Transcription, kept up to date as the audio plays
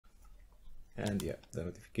and yeah, the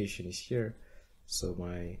notification is here, so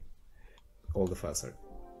all the files are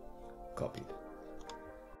copied.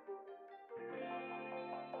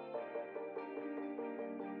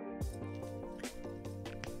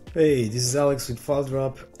 Hey, this is Alex with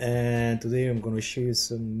FileDrop, and today I'm going to show you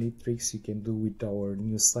some neat tricks you can do with our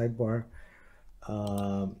new sidebar.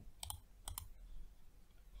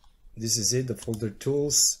 This is it, the folder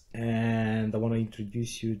tools, and I want to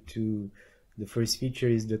introduce you to the first feature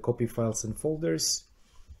is the copy files and folders.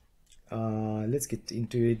 Let's get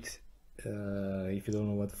into it. If you don't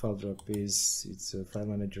know what FileDrop is, it's a file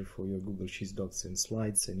manager for your Google Sheets, Docs, and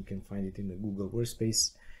Slides, and you can find it in the Google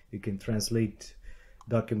Workspace. You can translate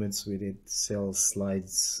documents with it, cells,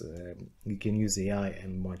 slides, you can use AI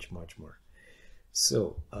and much more.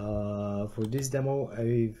 So for this demo,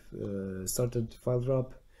 I've started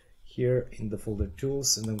FileDrop here in the folder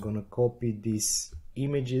tools, and I'm gonna copy these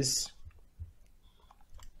images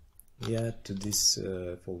to this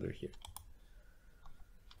folder here.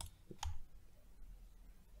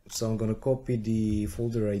 So I'm gonna copy the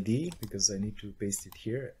folder ID because I need to paste it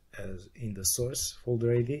here as in the source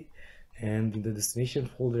folder ID. And in the destination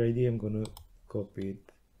folder ID, I'm gonna copy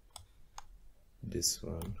it, this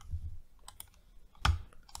one,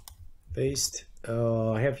 paste.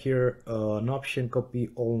 I have here an option, copy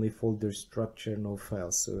only folder structure, no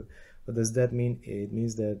files. So what does that mean? It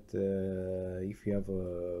means that if you have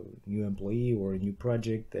a new employee or a new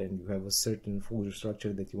project and you have a certain folder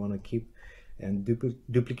structure that you want to keep and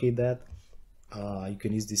duplicate that, you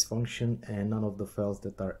can use this function, and none of the files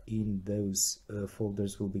that are in those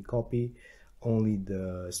folders will be copied, only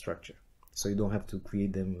the structure, so you don't have to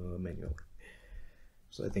create them manually.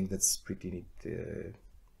 So I think that's pretty neat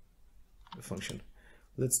function.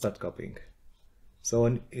 Let's start copying. So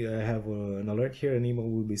I have an alert here, an email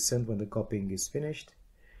will be sent when the copying is finished,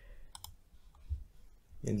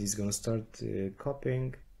 and it's gonna start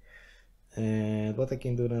copying. And what I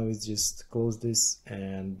can do now is just close this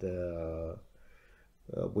and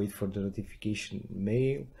wait for the notification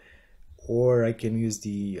mail, or I can use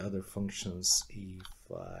the other functions if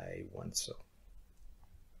I want so.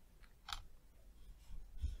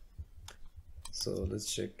 So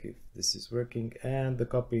let's check if this is working, and the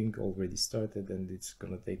copying already started, and it's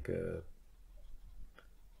gonna take a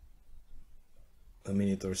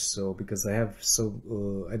minute or so because I have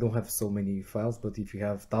I don't have so many files, but if you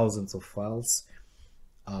have thousands of files,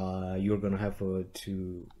 you're gonna have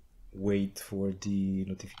to wait for the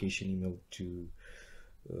notification email to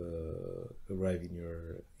arrive in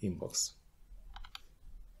your inbox.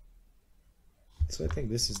 So I think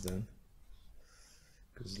this is done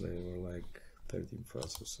because there were like 13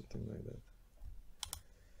 files or something like that.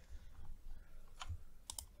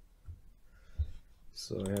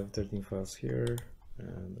 So I have 13 files here,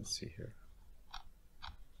 and let's see here.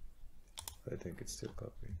 I think it's still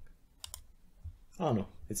copying. Oh no,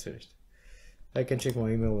 it's finished. I can check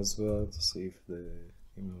my email as well to see if the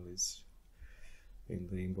email is in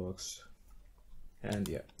the inbox, and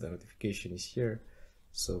yeah, the notification is here,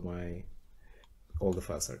 so all the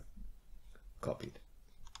files are copied.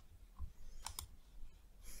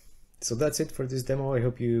 So that's it for this demo. I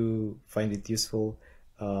hope you find it useful,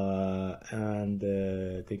 and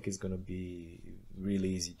I think it's gonna be really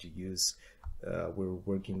easy to use. We're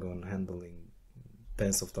working on handling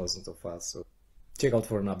tens of thousands of files, so check out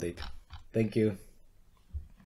for an update. Thank you.